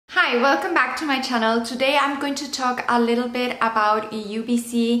Hi, welcome back to my channel. Today I'm going to talk a little bit about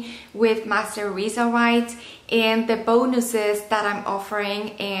UBC with Master Visa Rights and the bonuses that I'm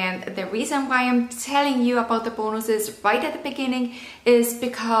offering. And the reason why I'm telling you about the bonuses right at the beginning is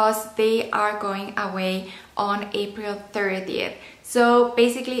because they are going away on April 30th. So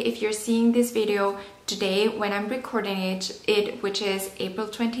basically, if you're seeing this video today when I'm recording it, which is April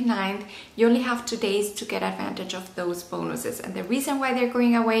 29th, you only have 2 days to get advantage of those bonuses. And the reason why they're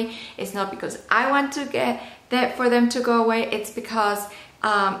going away is not because I want to get that for them to go away. It's because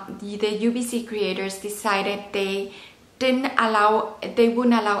the UBC creators decided they wouldn't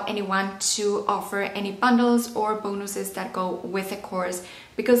allow anyone to offer any bundles or bonuses that go with the course,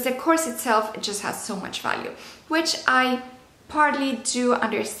 because the course itself just has so much value, which I partly do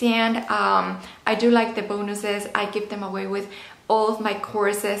understand. I do like the bonuses. I give them away with all of my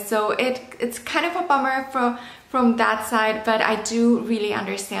courses, so it's kind of a bummer from that side, but I do really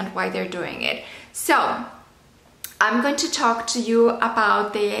understand why they're doing it. So I'm going to talk to you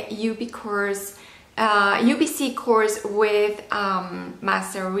about the UBC course with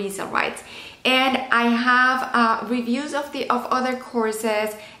Master Visa Rights, and I have reviews of other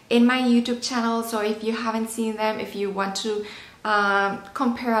courses in my YouTube channel. So if you haven't seen them, if you want to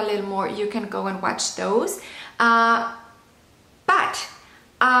compare a little more, you can go and watch those. But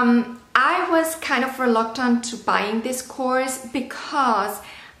I was kind of reluctant to buying this course because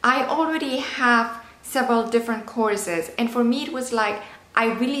I already have several different courses, and for me it was like,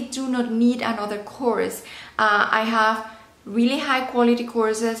 I really do not need another course. I have really high quality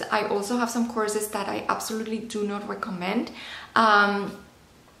courses. I also have some courses that I absolutely do not recommend.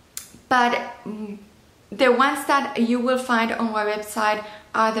 But the ones that you will find on my website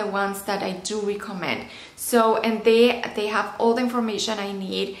are the ones that I do recommend. So, and they have all the information I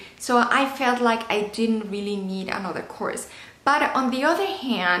need. So I felt like I didn't really need another course. But on the other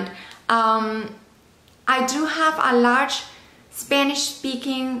hand, I do have a large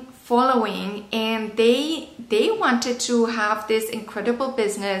Spanish-speaking following, and they wanted to have this incredible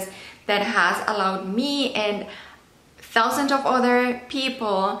business that has allowed me and thousands of other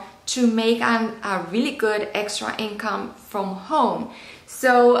people to make a really good extra income from home.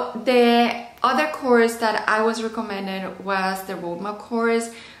 So the other course that I was recommended was the roadmap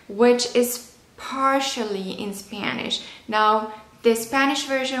course, which is partially in Spanish. Now, the Spanish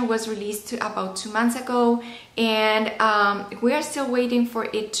version was released about 2 months ago, and we are still waiting for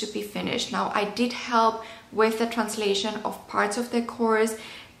it to be finished. Now, I did help with the translation of parts of the course,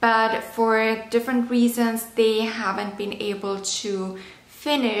 but for different reasons, they haven't been able to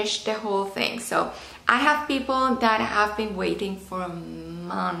finish the whole thing. So I have people that have been waiting for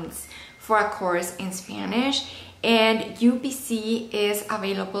months for a course in Spanish, and UBC is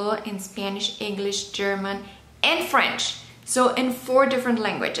available in Spanish, English, German, and French. So in 4 different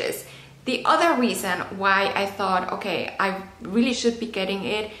languages. The other reason why I thought, okay, I really should be getting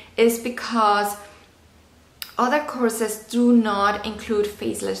it is because other courses do not include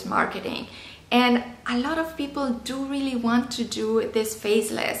faceless marketing. And a lot of people do really want to do this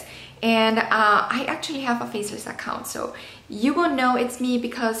faceless. And I actually have a faceless account, so you won't know it's me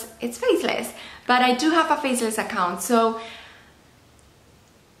because it's faceless, but I do have a faceless account. So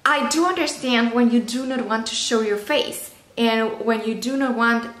I do understand when you do not want to show your face and when you do not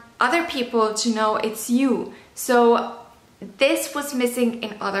want other people to know it's you. So this was missing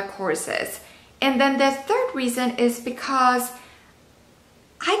in other courses. And then the third reason is because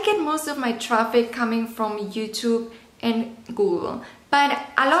I get most of my traffic coming from YouTube and Google, but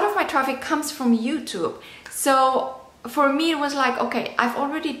a lot of my traffic comes from YouTube. So for me, it was like, okay, I've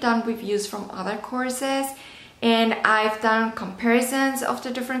already done reviews from other courses and I've done comparisons of the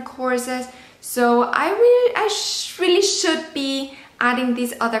different courses. So I really should be adding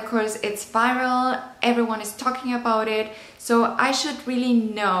this other course. It's viral, everyone is talking about it. So I should really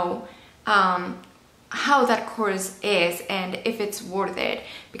know how that course is and if it's worth it,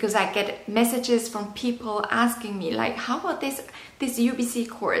 because I get messages from people asking me like, how about this UBC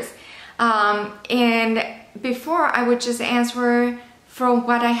course? And before I would just answer from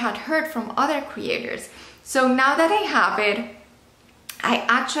what I had heard from other creators. So now that I have it, I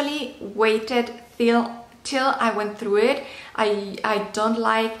actually waited till I went through it. I don't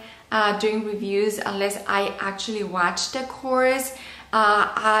like doing reviews unless I actually watch the course.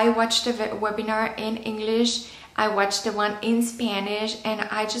 I watched the webinar in English, I watched the one in Spanish, and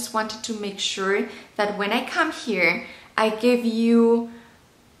I just wanted to make sure that when I come here, I give you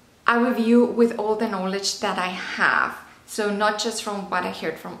a review with all the knowledge that I have. So not just from what I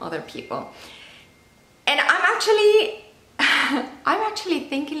heard from other people. And I'm actually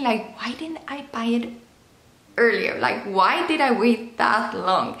thinking like, why didn't I buy it earlier. Like, why did I wait that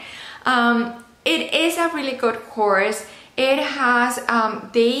long? It is a really good course. It has,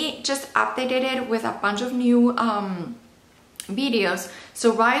 they just updated it with a bunch of new videos.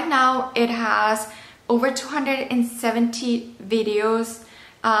 So right now it has over 270 videos.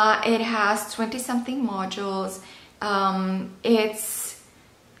 It has 20 something modules.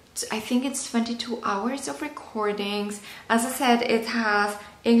 I think it's 22 hours of recordings. As I said, it has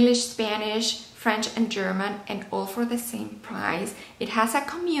English, Spanish, French, and German, and all for the same price. It has a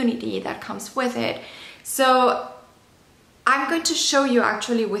community that comes with it. So I'm going to show you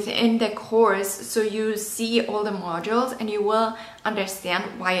actually within the course, so you see all the modules and you will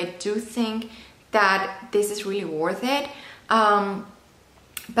understand why I do think that this is really worth it.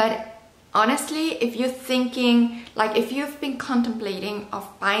 But honestly, if you're thinking, like if you've been contemplating of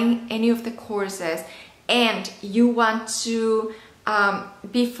buying any of the courses and you want to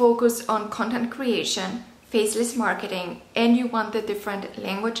be focused on content creation, faceless marketing, and you want the different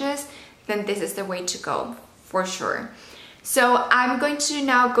languages, then this is the way to go for sure. So I'm going to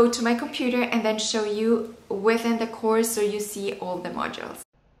now go to my computer and then show you within the course so you see all the modules.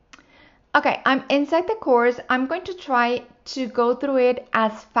 Okay, I'm inside the course. I'm going to try to go through it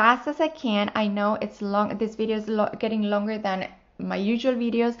as fast as I can. I know it's long, this video is getting longer than my usual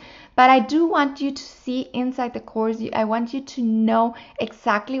videos, but I do want you to see inside the course. I want you to know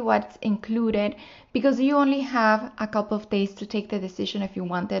exactly what's included, because you only have a couple of days to take the decision if you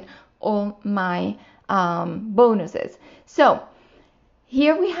wanted all my bonuses. So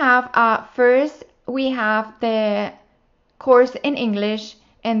here we have, first we have the course in English,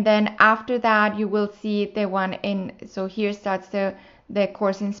 and then after that you will see the one in, so here starts the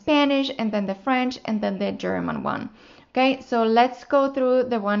course in Spanish, and then the French, and then the German one. Okay, so let's go through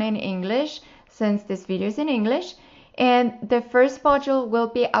the one in English, since this video is in English. And the first module will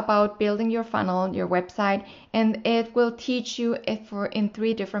be about building your funnel, your website, and it will teach you in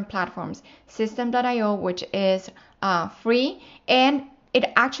 3 different platforms. System.io, which is free, and it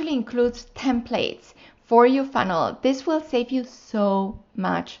actually includes templates for your funnel. This will save you so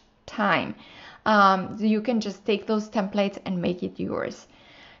much time. You can just take those templates and make it yours.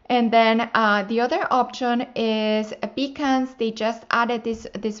 And then the other option is Beacons. They just added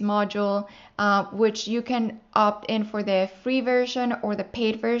this module, which you can opt in for the free version or the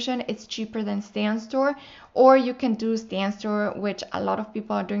paid version. It's cheaper than StanStore, or you can do StanStore, which a lot of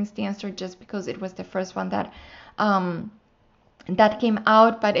people are doing StanStore just because it was the first one that came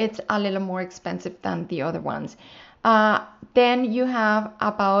out, but it's a little more expensive than the other ones. Then you have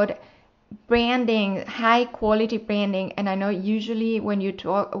about branding, high quality branding. And I know usually when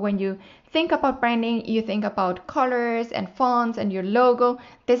you think about branding, you think about colors and fonts and your logo.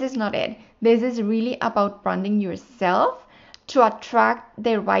 This is not it. This is really about branding yourself to attract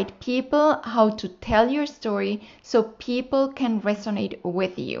the right people, how to tell your story so people can resonate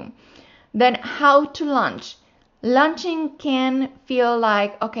with you. Then how to launch. Launching can feel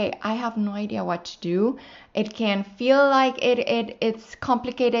like, okay, I have no idea what to do. It can feel like it's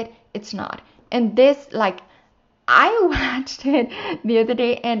complicated. It's not. And this, like, I watched it the other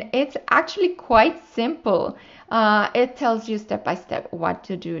day and it's actually quite simple. It tells you step by step what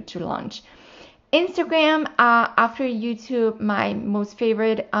to do to launch. Instagram, after YouTube, my most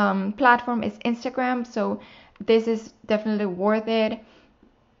favorite platform is Instagram. So this is definitely worth it.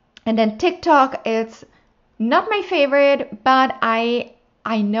 And then TikTok, it's not my favorite, but I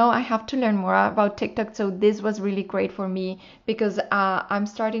know I have to learn more about TikTok, so this was really great for me because I'm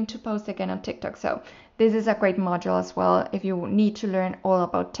starting to post again on TikTok. So this is a great module as well if you need to learn all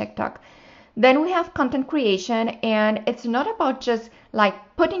about TikTok. Then we have content creation, and it's not about just like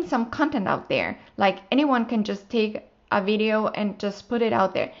putting some content out there. Like anyone can just take a video and just put it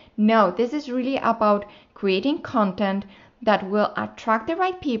out there. No, this is really about creating content that will attract the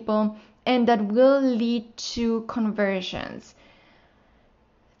right people and that will lead to conversions.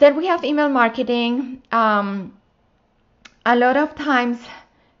 Then we have email marketing. A lot of times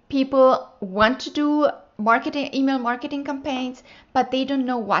people want to do email marketing campaigns, but they don't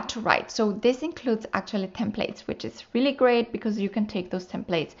know what to write. So this includes actually templates, which is really great because you can take those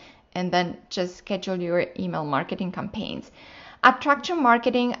templates and then just schedule your email marketing campaigns. Attraction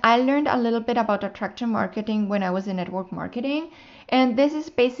marketing. I learned a little bit about attraction marketing when I was in network marketing, and this is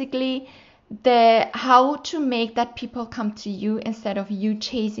basically how to make that people come to you instead of you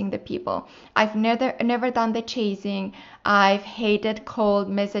chasing the people. I've never done the chasing. I've hated cold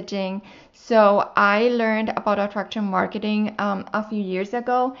messaging. So I learned about attraction marketing a few years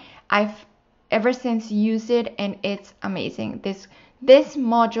ago. I've ever since used it and it's amazing. This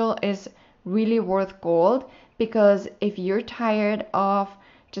module is really worth gold, because if you're tired of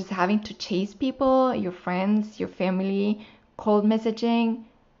just having to chase people, your friends, your family, cold messaging.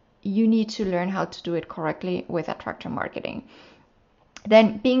 You need to learn how to do it correctly with attraction marketing.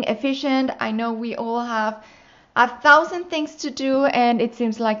 Then being efficient. I know we all have 1,000 things to do and it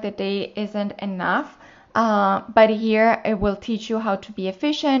seems like the day isn't enough. But here it will teach you how to be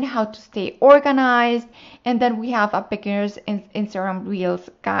efficient, how to stay organized. And then we have a beginner's Instagram Reels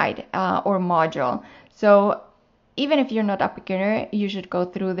guide or module. So even if you're not a beginner, you should go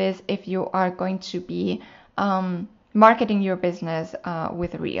through this if you are going to be marketing your business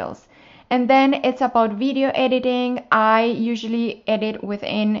with Reels. And then it's about video editing. I usually edit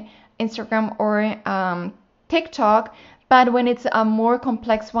within Instagram or TikTok, but when it's a more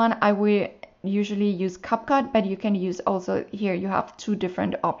complex one, I will usually use CapCut, but you can use also here you have 2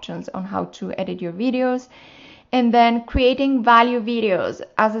 different options on how to edit your videos. And then creating value videos.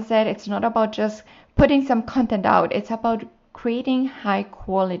 As I said, it's not about just putting some content out, it's about creating high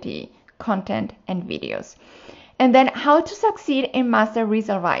quality content and videos. And then how to succeed in master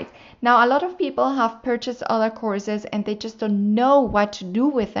result rights. Now, a lot of people have purchased other courses and they just don't know what to do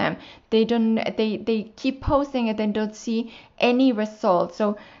with them. They keep posting and then don't see any results.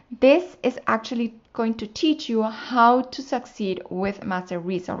 So this is actually going to teach you how to succeed with master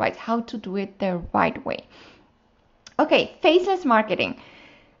result rights, how to do it the right way. Okay, faceless marketing.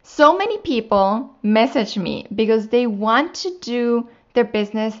 So many people message me because they want to do their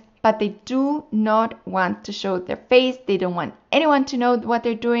business, but they do not want to show their face. They don't want anyone to know what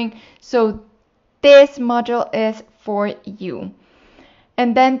they're doing. So this module is for you.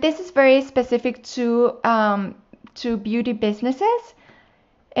 And then this is very specific to beauty businesses.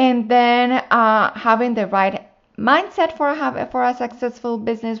 And then having the right mindset for a successful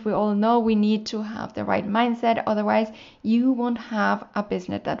business. We all know we need to have the right mindset. Otherwise, you won't have a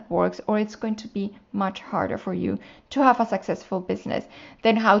business that works, or it's going to be much harder for you to have a successful business.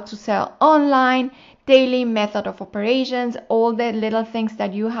 Then how to sell online, daily method of operations, all the little things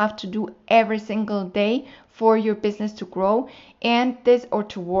that you have to do every single day for your business to grow and this or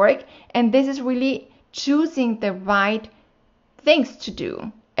to work. And this is really choosing the right things to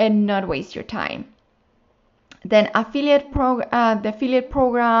do and not waste your time. Then the affiliate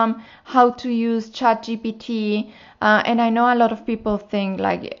program, how to use ChatGPT. And I know a lot of people think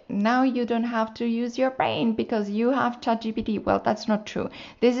like, now you don't have to use your brain because you have ChatGPT. Well, that's not true.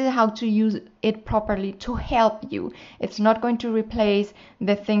 This is how to use it properly to help you. It's not going to replace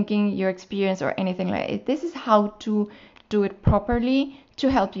the thinking, your experience, or anything like it. This is how to do it properly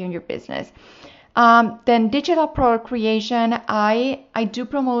to help you in your business. Then digital product creation. I do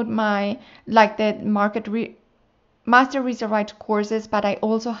promote my the Master Result Rights courses, but I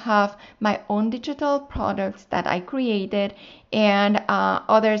also have my own digital products that I created and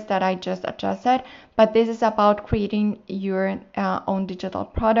others that I just adjusted. But this is about creating your own digital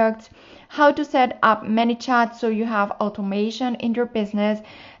products. How to set up ManyChat so you have automation in your business.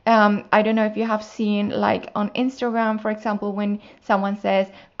 I don't know if you have seen like on Instagram, for example, when someone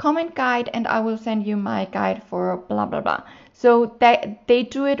says comment guide and I will send you my guide for blah, blah, blah. So they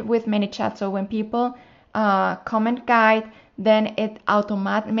do it with ManyChat. So when people comment guide, then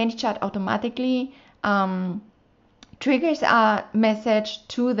ManyChat automatically triggers a message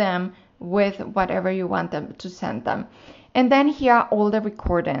to them with whatever you want them to send them. And then here are all the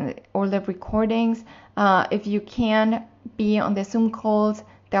recordings. If you can be on the Zoom calls,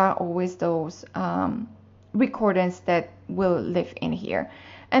 there are always those recordings that will live in here.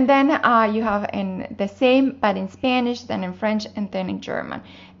 And then you have in the same, but in Spanish, then in French, and then in German.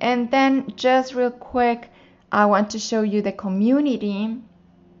 And then just real quick, I want to show you the community.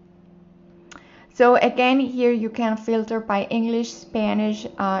 So again, here you can filter by English, Spanish,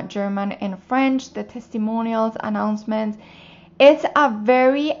 German, and French, the testimonials, announcements. It's a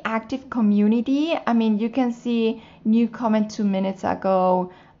very active community. I mean, you can see new comment 2 minutes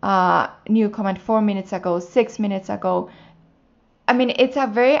ago, new comment 4 minutes ago, 6 minutes ago. I mean, it's a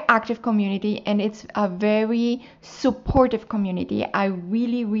very active community and it's a very supportive community. I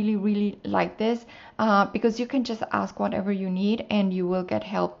really, really, really like this because you can just ask whatever you need and you will get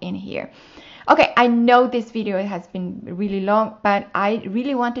help in here. Okay, I know this video has been really long, but I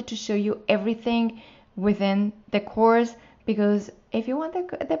really wanted to show you everything within the course because if you want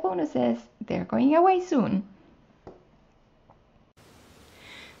the bonuses, they're going away soon.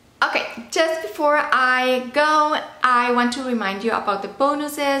 Okay, just before I go, I want to remind you about the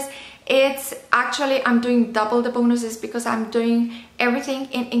bonuses. It's actually, I'm doing double the bonuses because I'm doing everything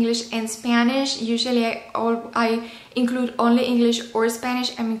in English and Spanish. Usually I include only English or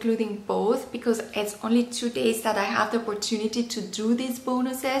Spanish. I'm including both because it's only 2 days that I have the opportunity to do these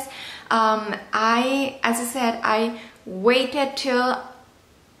bonuses. As I said, I waited till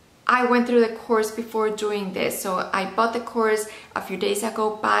I went through the course before doing this. So I bought the course a few days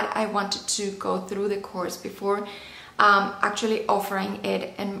ago, but I wanted to go through the course before actually offering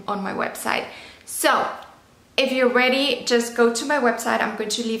it on my website. So if you're ready, just go to my website. I'm going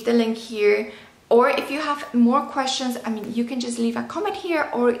to leave the link here. Or if you have more questions, I mean, you can just leave a comment here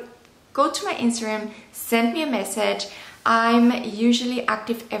or go to my Instagram, send me a message. I'm usually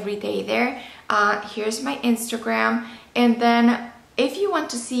active every day there. Here's my Instagram. And then if you want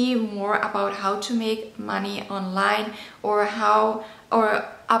to see more about how to make money online or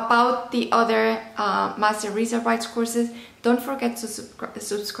about the other Master Resale Rights courses, don't forget to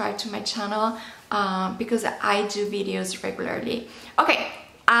subscribe to my channel because I do videos regularly. Okay,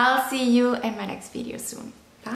 I'll see you in my next video soon.